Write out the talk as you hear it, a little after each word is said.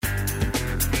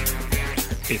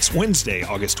It's Wednesday,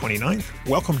 August 29th.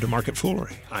 Welcome to Market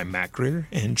Foolery. I'm Matt Greer,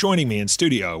 and joining me in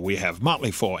studio, we have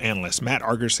Motley Fool analyst Matt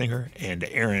Argersinger and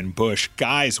Aaron Bush.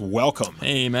 Guys, welcome.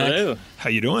 Hey, Matt. Hello. How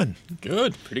you doing?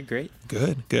 Good. Pretty great.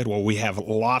 Good. Well, we have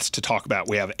lots to talk about.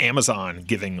 We have Amazon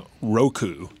giving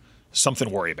Roku something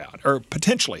to worry about, or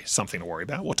potentially something to worry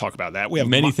about. We'll talk about that. We have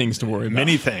Many things to worry about.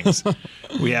 Many things.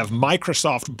 We have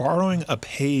Microsoft borrowing a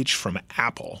page from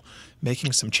Apple,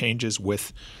 making some changes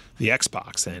with the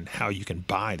Xbox and how you can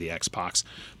buy the Xbox.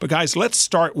 But guys, let's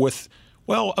start with,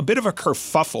 well, a bit of a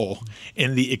kerfuffle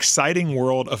in the exciting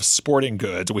world of sporting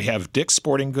goods. We have Dick's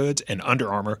Sporting Goods and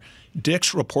Under Armour.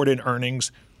 Dick's reported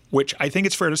earnings, which I think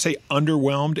it's fair to say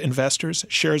underwhelmed investors.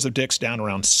 Shares of Dick's down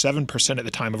around 7% at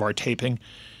the time of our taping.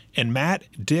 And Matt,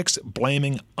 Dick's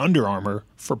blaming Under Armour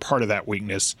for part of that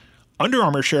weakness. Under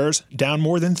Armour shares down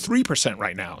more than 3%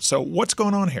 right now. So what's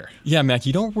going on here? Yeah, Mac,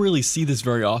 you don't really see this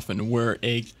very often where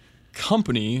a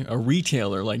company, a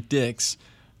retailer like Dick's,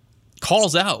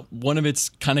 calls out one of its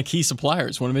kind of key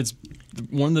suppliers, one of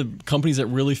the companies that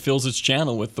really fills its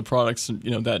channel with the products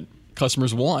that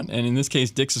customers want. And in this case,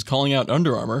 Dick's is calling out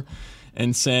Under Armour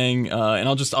and saying, and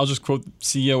I'll just quote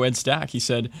CEO Ed Stack. He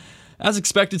said, "As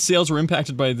expected, sales were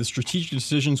impacted by the strategic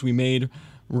decisions we made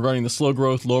regarding the slow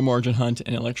growth, low margin hunt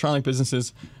and electronic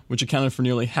businesses, which accounted for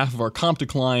nearly half of our comp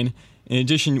decline. In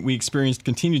addition, we experienced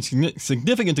continued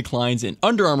significant declines in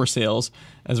Under Armour sales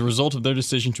as a result of their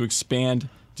decision to expand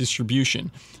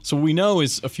distribution." So what we know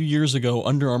is a few years ago,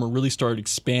 Under Armour really started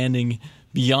expanding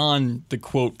beyond the,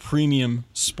 quote, premium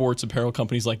sports apparel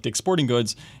companies like Dick's Sporting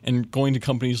Goods and going to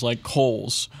companies like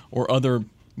Kohl's or other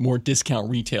more discount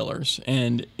retailers.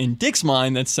 And in Dick's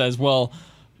mind, that says, well,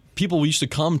 people used to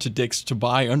come to Dick's to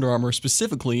buy Under Armour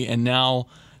specifically, and now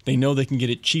they know they can get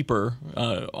it cheaper,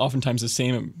 oftentimes the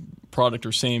same product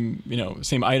or same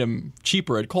item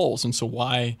cheaper at Kohl's, and so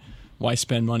why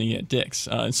spend money at Dick's?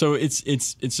 And so it's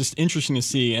just interesting to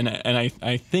see, and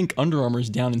I think Under Armour is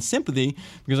down in sympathy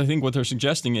because I think what they're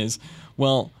suggesting is,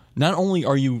 well, not only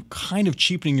are you kind of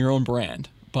cheapening your own brand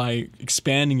by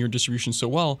expanding your distribution so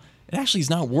well, it actually is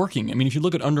not working. I mean, if you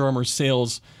look at Under Armour's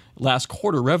sales last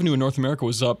quarter, revenue in North America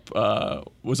was up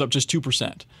just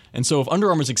 2%. And so if Under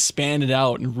Armour's expanded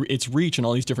out and its reach in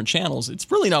all these different channels,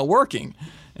 it's really not working.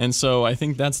 And so I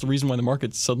think that's the reason why the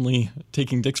market's suddenly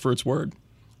taking Dick's for its word.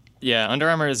 Yeah, Under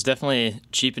Armour is definitely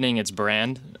cheapening its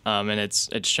brand, and it's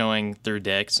showing through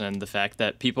Dick's, and the fact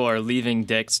that people are leaving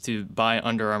Dick's to buy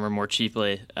Under Armour more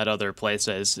cheaply at other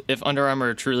places. If Under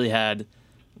Armour truly had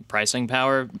pricing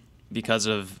power because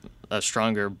of a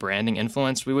stronger branding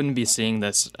influence, we wouldn't be seeing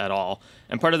this at all.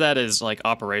 And part of that is like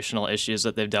operational issues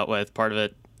that they've dealt with. Part of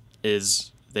it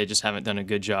is they just haven't done a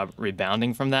good job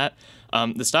rebounding from that.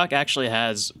 The stock actually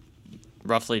has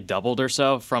roughly doubled or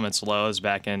so from its lows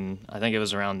back in, I think it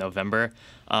was around November.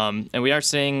 And we are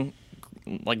seeing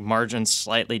like margins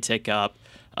slightly tick up,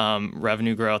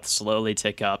 revenue growth slowly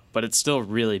tick up, but it's still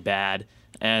really bad.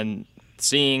 And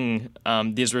seeing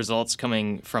these results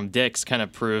coming from Dick's kind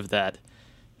of prove that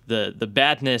the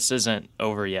badness isn't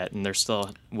over yet, and they're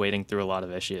still wading through a lot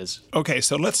of issues. Okay,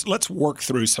 so let's work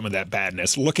through some of that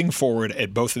badness. Looking forward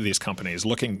at both of these companies,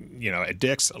 looking at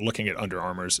Dick's, looking at Under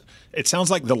Armour's. It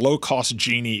sounds like the low-cost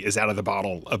genie is out of the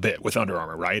bottle a bit with Under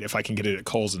Armour, right? If I can get it at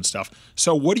Kohl's and stuff.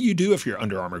 So what do you do if you're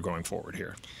Under Armour going forward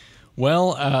here?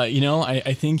 Well,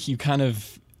 I think you kind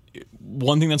of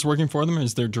one thing that's working for them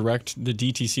is the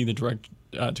DTC, the direct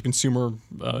to consumer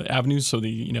avenues. So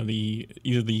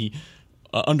either the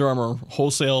Under Armour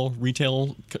wholesale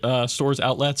retail stores,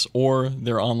 outlets, or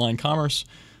their online commerce.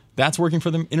 That's working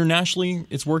for them. Internationally,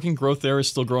 it's working. Growth there is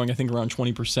still growing, I think, around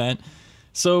 20%.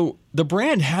 So the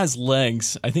brand has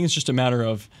legs. I think it's just a matter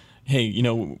of, hey,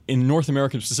 in North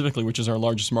America specifically, which is our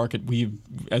largest market,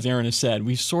 as Aaron has said,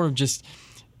 we've sort of just,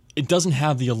 it doesn't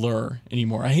have the allure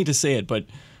anymore. I hate to say it, but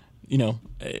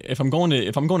if I'm going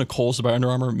to Kohl's to buy Under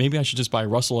Armour, maybe I should just buy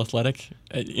Russell Athletic,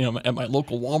 at my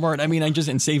local Walmart. I mean,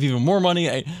 and save even more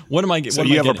money. What am I getting? So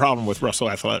you have a problem with Russell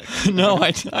Athletic? No,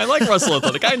 I like Russell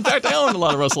Athletic. In fact, I own a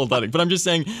lot of Russell Athletic. But I'm just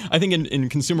saying, I think in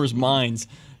consumers' minds,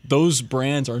 those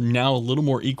brands are now a little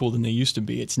more equal than they used to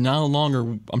be. I'm no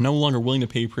longer willing to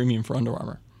pay a premium for Under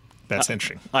Armour. That's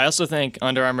interesting. I also think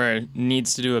Under Armour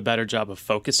needs to do a better job of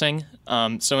focusing.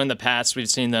 So in the past, we've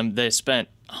seen they spent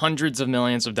hundreds of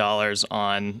millions of dollars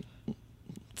on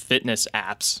fitness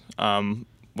apps,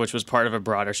 which was part of a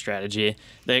broader strategy.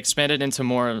 They expanded into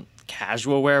more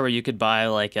casual wear where you could buy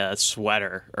like a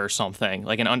sweater or something,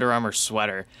 like an Under Armour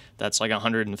sweater that's like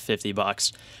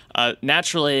 $150.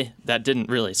 Naturally, that didn't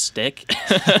really stick.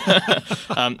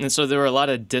 And so there were a lot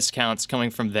of discounts coming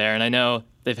from there. And I know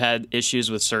they've had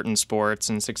issues with certain sports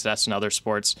and success in other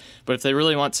sports. But if they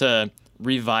really want to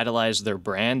revitalize their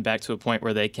brand back to a point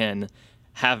where they can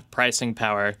have pricing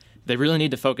power, they really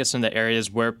need to focus in the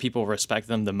areas where people respect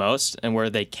them the most and where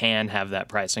they can have that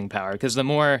pricing power. Because the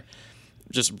more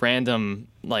just random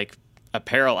like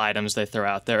apparel items they throw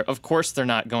out there, of course they're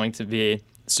not going to be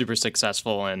super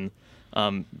successful in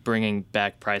bringing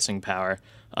back pricing power.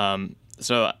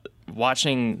 So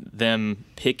watching them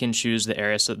pick and choose the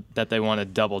areas that they want to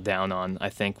double down on, I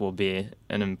think, will be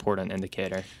an important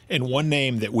indicator. And one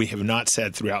name that we have not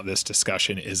said throughout this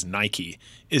discussion is Nike.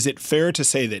 Is it fair to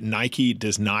say that Nike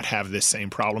does not have this same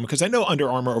problem? Because I know Under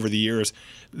Armour over the years,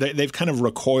 they've kind of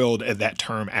recoiled at that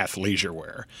term athleisure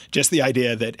wear. Just the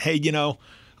idea that, hey, you know,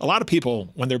 a lot of people,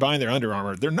 when they're buying their Under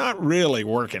Armour, they're not really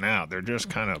working out. They're just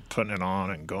kind of putting it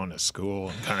on and going to school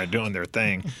and kind of doing their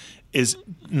thing. Is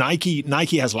Nike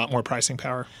has a lot more pricing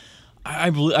power? I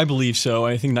believe so.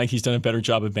 I think Nike's done a better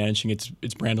job of managing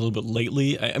its brand a little bit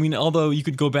lately. I mean, although you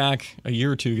could go back a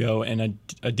year or two ago, and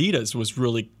Adidas was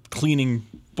really cleaning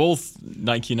both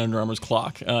Nike and Under Armour's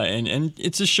clock. And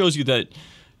it just shows you that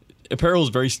apparel is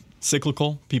very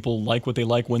cyclical. People like what they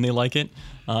like when they like it.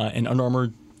 And Under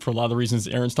Armour, for a lot of the reasons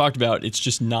Aaron's talked about, it's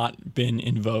just not been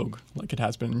in vogue like it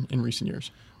has been in recent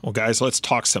years. Well, guys, let's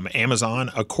talk some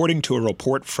Amazon. According to a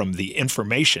report from The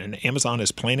Information, Amazon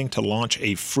is planning to launch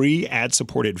a free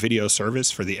ad-supported video service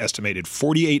for the estimated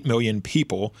 48 million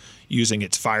people using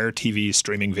its Fire TV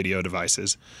streaming video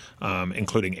devices,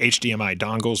 including HDMI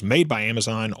dongles made by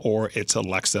Amazon or its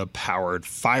Alexa-powered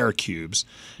Fire Cubes.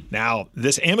 Now,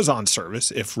 this Amazon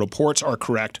service, if reports are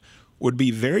correct, would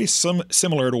be very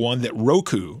similar to one that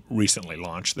Roku recently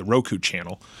launched, the Roku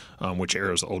channel, which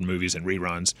airs old movies and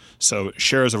reruns. So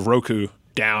shares of Roku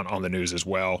down on the news as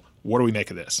well. What do we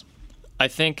make of this? I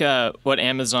think what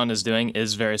Amazon is doing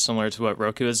is very similar to what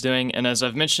Roku is doing. And as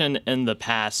I've mentioned in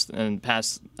past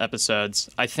episodes,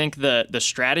 I think the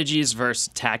strategies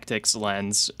versus tactics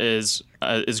lens is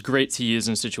great to use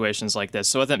in situations like this.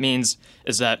 So what that means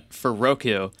is that for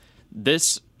Roku,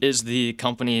 this is the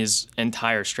company's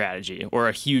entire strategy, or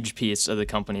a huge piece of the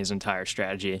company's entire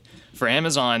strategy. For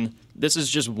Amazon, this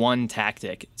is just one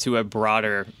tactic to a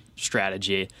broader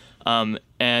strategy.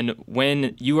 And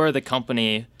when you are the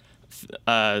company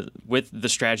with the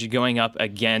strategy going up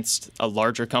against a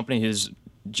larger company who's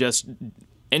just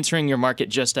entering your market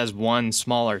just as one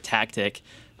smaller tactic,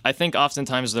 I think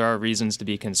oftentimes there are reasons to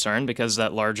be concerned because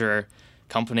that larger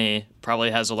company probably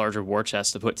has a larger war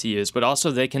chest to put to use, but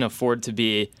also they can afford to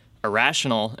be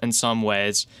irrational in some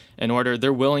ways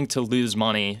they're willing to lose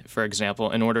money, for example,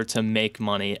 in order to make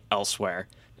money elsewhere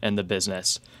in the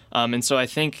business. And so I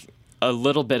think a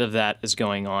little bit of that is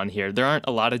going on here. There aren't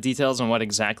a lot of details on what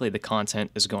exactly the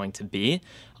content is going to be.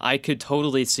 I could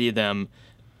totally see them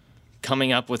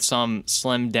coming up with some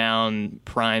slimmed down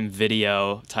Prime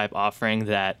Video type offering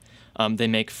that they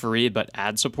make free but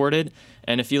ad supported.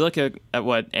 And if you look at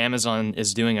what Amazon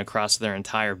is doing across their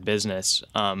entire business,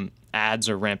 ads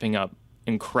are ramping up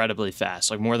incredibly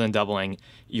fast, like more than doubling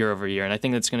year over year. And I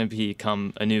think that's going to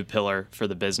become a new pillar for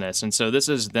the business. And so this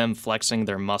is them flexing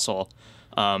their muscle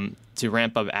to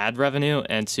ramp up ad revenue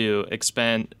and to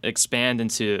expand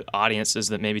into audiences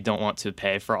that maybe don't want to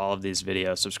pay for all of these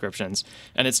video subscriptions.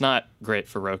 And it's not great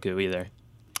for Roku either.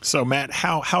 So, Matt,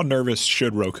 how nervous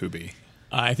should Roku be?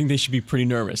 I think they should be pretty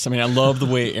nervous. I mean, I love the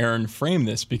way Aaron framed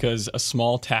this because a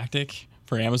small tactic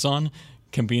for Amazon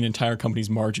can be an entire company's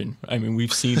margin. I mean,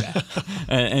 we've seen that.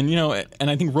 and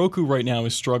I think Roku right now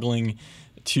is struggling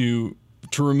to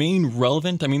remain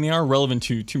relevant. I mean, they are relevant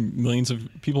to millions of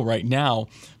people right now,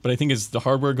 but I think as the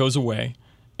hardware goes away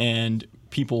and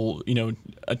people,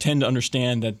 tend to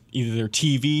understand that either their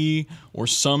TV or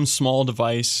some small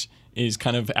device is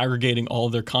kind of aggregating all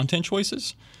of their content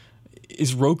choices,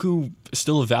 is Roku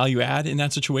still a value add in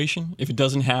that situation? If it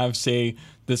doesn't have, say,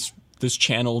 this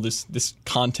channel, this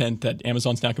content that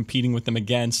Amazon's now competing with them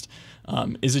against,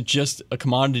 is it just a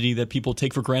commodity that people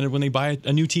take for granted when they buy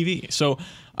a new TV? So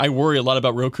I worry a lot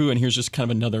about Roku, and here's just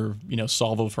kind of another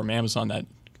salvo from Amazon that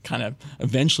kind of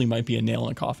eventually might be a nail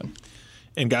in a coffin.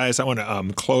 And guys, I want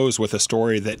to close with a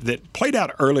story that played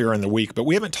out earlier in the week, but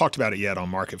we haven't talked about it yet on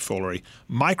Market Foolery.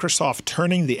 Microsoft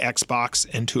turning the Xbox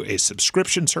into a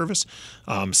subscription service,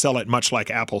 sell it much like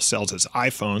Apple sells its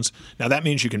iPhones. Now that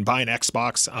means you can buy an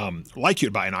Xbox like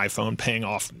you'd buy an iPhone, paying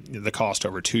off the cost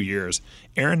over 2 years.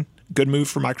 Aaron, good move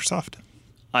for Microsoft?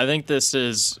 I think this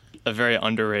is a very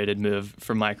underrated move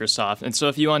for Microsoft. And so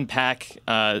if you unpack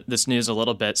this news a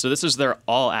little bit, so this is their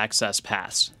all access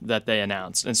pass that they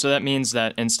announced. And so that means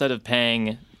that instead of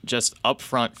paying just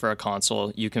upfront for a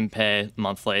console, you can pay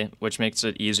monthly, which makes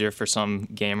it easier for some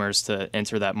gamers to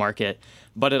enter that market.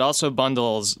 But it also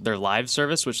bundles their live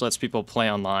service, which lets people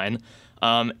play online.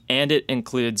 And it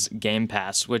includes Game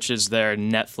Pass, which is their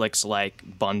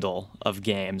Netflix-like bundle of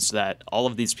games that all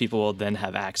of these people will then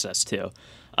have access to.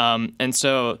 And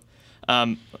so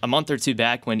a month or two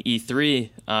back when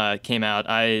E3 came out,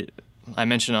 I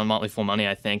mentioned on Motley Fool Money,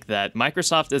 I think, that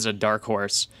Microsoft is a dark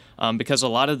horse because a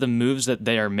lot of the moves that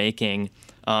they are making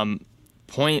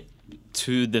point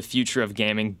to the future of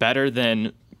gaming better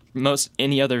than most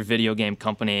any other video game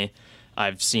company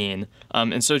I've seen.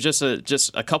 And so just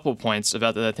a couple points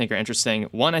about that I think are interesting.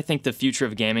 One, I think the future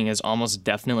of gaming is almost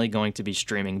definitely going to be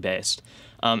streaming based.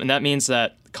 And that means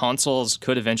that consoles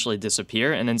could eventually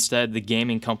disappear, and instead the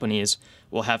gaming companies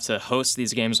will have to host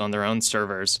these games on their own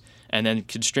servers and then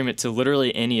could stream it to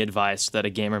literally any device that a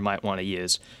gamer might want to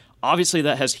use. Obviously,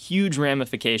 that has huge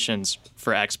ramifications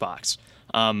for Xbox.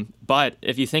 But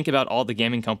if you think about all the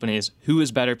gaming companies, who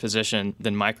is better positioned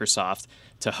than Microsoft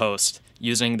to host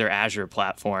using their Azure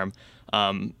platform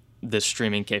the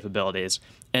streaming capabilities?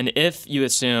 And if you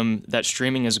assume that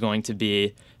streaming is going to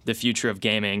be the future of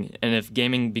gaming, and if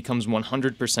gaming becomes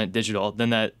 100% digital, then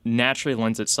that naturally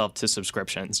lends itself to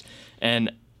subscriptions.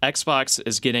 And Xbox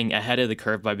is getting ahead of the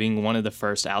curve by being one of the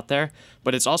first out there,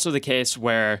 but it's also the case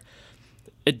where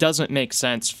it doesn't make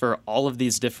sense for all of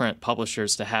these different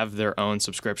publishers to have their own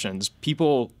subscriptions.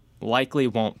 People likely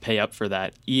won't pay up for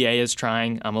that. EA is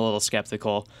trying. I'm a little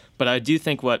skeptical. But I do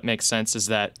think what makes sense is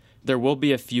that there will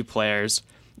be a few players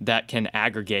that can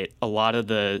aggregate a lot of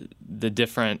the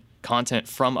different content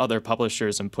from other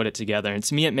publishers and put it together. And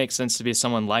to me, it makes sense to be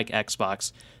someone like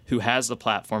Xbox who has the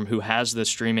platform, who has the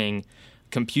streaming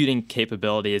computing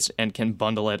capabilities and can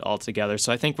bundle it all together.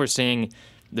 So I think we're seeing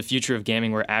the future of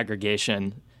gaming where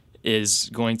aggregation is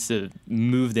going to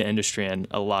move the industry and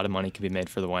a lot of money can be made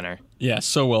for the winner. Yeah,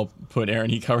 so well put,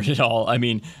 Aaron. He covered it all. I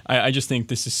mean, I just think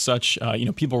this is such,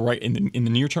 people right in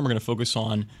the near term are going to focus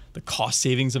on the cost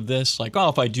savings of this. Like, oh,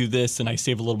 if I do this and I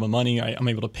save a little bit of money, I'm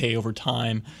able to pay over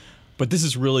time. But this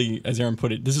is really, as Aaron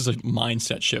put it, this is a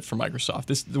mindset shift for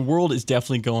Microsoft. The world is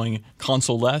definitely going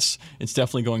console-less. It's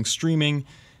definitely going streaming.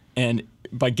 And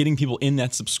by getting people in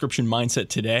that subscription mindset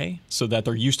today so that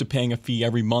they're used to paying a fee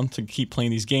every month to keep playing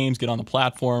these games, get on the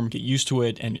platform, get used to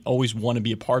it, and always want to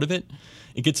be a part of it,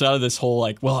 it gets out of this whole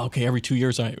like, well, okay, every 2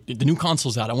 years, the new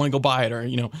console's out, I want to go buy it. Or,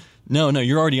 no,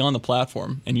 you're already on the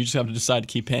platform, and you just have to decide to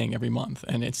keep paying every month.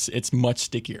 And it's much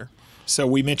stickier. So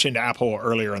we mentioned Apple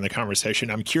earlier in the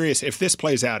conversation. I'm curious if this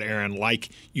plays out, Aaron, like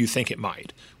you think it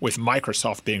might, with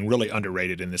Microsoft being really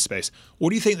underrated in this space.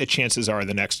 What do you think the chances are in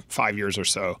the next 5 years or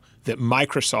so that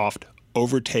Microsoft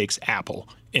overtakes Apple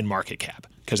in market cap?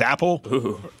 Because Apple,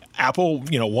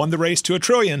 won the race to $1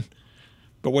 trillion.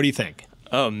 But what do you think?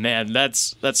 Oh man,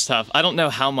 that's tough. I don't know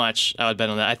how much I would bet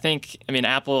on that.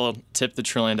 Apple tipped the $1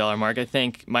 trillion mark. I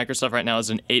think Microsoft right now is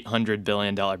an $800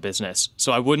 billion business.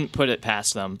 So I wouldn't put it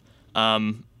past them.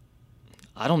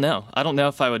 I don't know. I don't know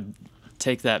if I would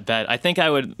take that bet. I think I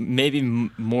would maybe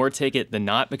more take it than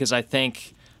not because I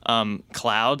think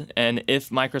cloud, and if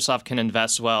Microsoft can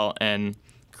invest well in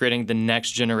creating the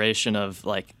next generation of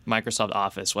like Microsoft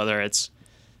Office, whether it's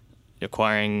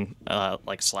acquiring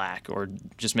like Slack or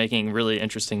just making really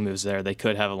interesting moves there, they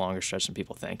could have a longer stretch than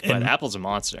people think. But Apple's a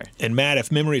monster. And Matt,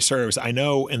 if memory serves, I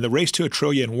know in the race to $1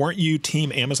 trillion, weren't you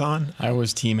team Amazon? I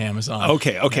was team Amazon.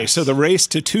 Okay. Yes. So the race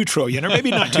to $2 trillion, or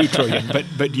maybe not $2 trillion,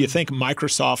 but do you think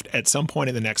Microsoft at some point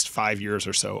in the next 5 years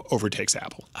or so overtakes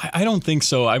Apple? I don't think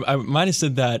so. I might have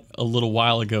said that a little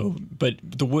while ago, but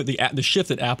the shift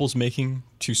that Apple's making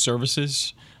to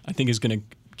services, I think is going to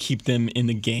keep them in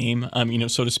the game,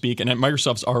 so to speak. And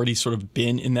Microsoft's already sort of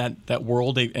been in that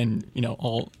world.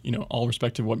 All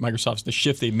respect to what the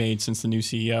shift they've made since the new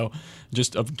CEO,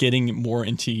 just of getting more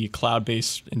into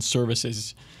cloud-based and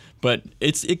services. But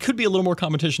it could be a little more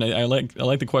competition. I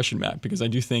like the question, Matt, because I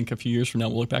do think a few years from now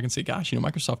we'll look back and say, gosh,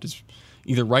 Microsoft is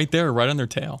either right there or right on their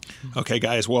tail. Okay,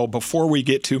 guys. Well, before we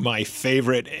get to my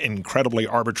favorite, incredibly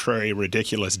arbitrary,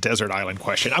 ridiculous desert island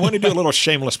question, I want to do a little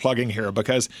shameless plugging here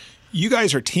because you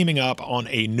guys are teaming up on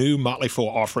a new Motley Fool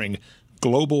offering,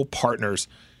 Global Partners.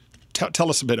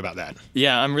 Tell us a bit about that.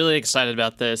 Yeah, I'm really excited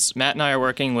about this. Matt and I are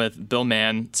working with Bill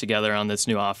Mann together on this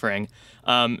new offering.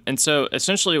 And so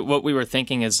essentially what we were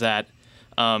thinking is that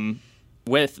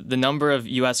with the number of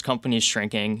U.S. companies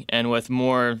shrinking and with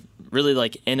more really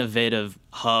like innovative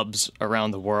hubs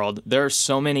around the world, there are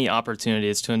so many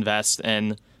opportunities to invest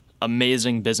in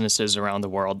amazing businesses around the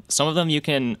world. Some of them you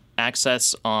can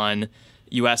access on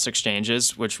U.S.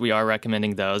 exchanges, which we are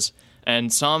recommending those,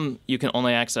 and some you can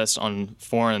only access on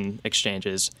foreign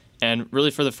exchanges. And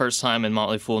really for the first time in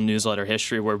Motley Fool newsletter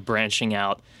history, we're branching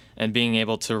out and being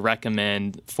able to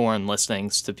recommend foreign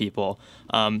listings to people.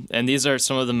 And these are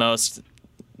some of the most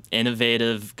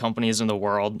innovative companies in the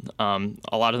world.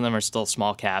 A lot of them are still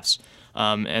small caps.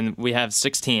 And we have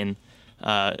 16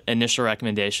 initial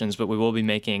recommendations, but we will be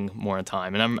making more in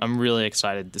time. And I'm really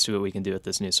excited to see what we can do with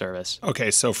this new service. Okay,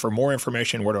 so for more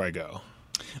information, where do I go?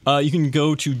 You can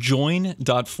go to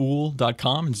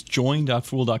join.fool.com. It's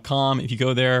join.fool.com. If you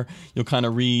go there, you'll kind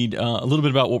of read a little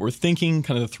bit about what we're thinking,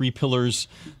 kind of the 3 pillars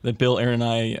that Bill, Aaron, and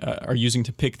I are using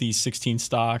to pick these 16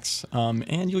 stocks.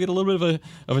 And you'll get a little bit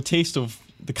of a taste of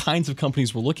the kinds of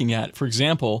companies we're looking at. For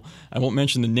example, I won't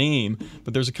mention the name,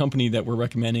 but there's a company that we're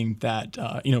recommending that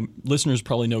listeners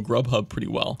probably know Grubhub pretty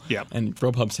well. Yep. And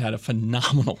Grubhub's had a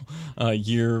phenomenal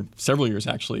year, several years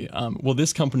actually. Well,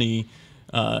 this company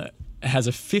has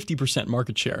a 50%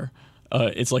 market share.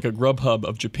 It's like a Grubhub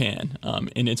of Japan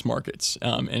in its markets,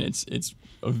 and it's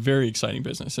a very exciting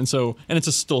business. And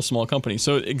it's still a small company.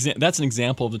 So that's an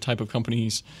example of the type of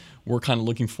companies we're kind of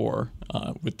looking for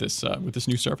with this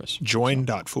new service.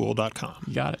 Join.fool.com.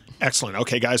 You got it. Excellent.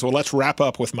 Okay, guys, well, let's wrap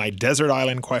up with my desert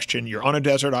island question. You're on a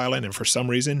desert island, and for some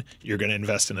reason, you're going to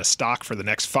invest in a stock for the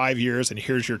next 5 years, and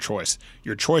here's your choice.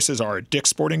 Your choices are Dick's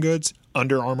Sporting Goods,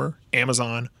 Under Armour,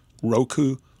 Amazon,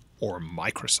 Roku, or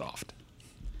Microsoft.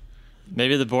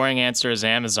 Maybe the boring answer is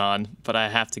Amazon, but I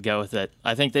have to go with it.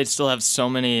 I think they still have so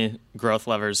many growth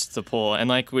levers to pull. And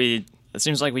it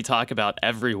seems like we talk about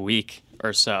every week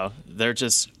or so, they're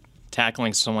just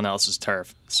tackling someone else's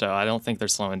turf. So I don't think they're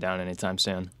slowing down anytime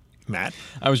soon. Matt?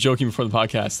 I was joking before the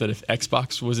podcast that if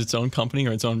Xbox was its own company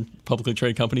or its own publicly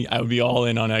traded company, I would be all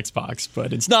in on Xbox.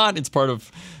 But it's not. It's part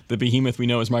of the behemoth we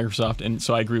know as Microsoft. And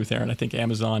so I agree with Aaron. I think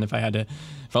Amazon, if I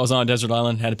was on a desert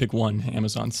island and had to pick one,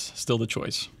 Amazon's still the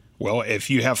choice. Well, if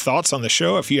you have thoughts on the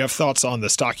show, if you have thoughts on the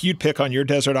stock you'd pick on your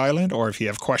desert island, or if you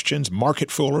have questions,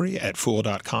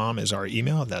 marketfoolery@fool.com is our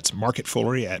email. That's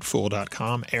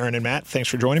marketfoolery@fool.com. Aaron and Matt, thanks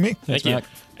for joining me. Thank you. Matt.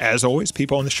 As always,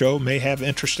 people on the show may have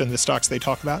interest in the stocks they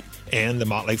talk about, and the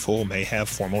Motley Fool may have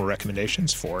formal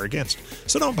recommendations for or against.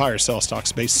 So don't buy or sell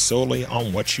stocks based solely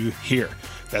on what you hear.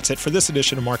 That's it for this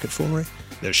edition of Market Foolery.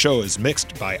 The show is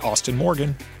mixed by Austin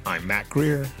Morgan. I'm Matt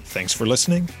Greer. Thanks for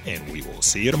listening, and we will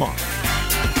see you tomorrow.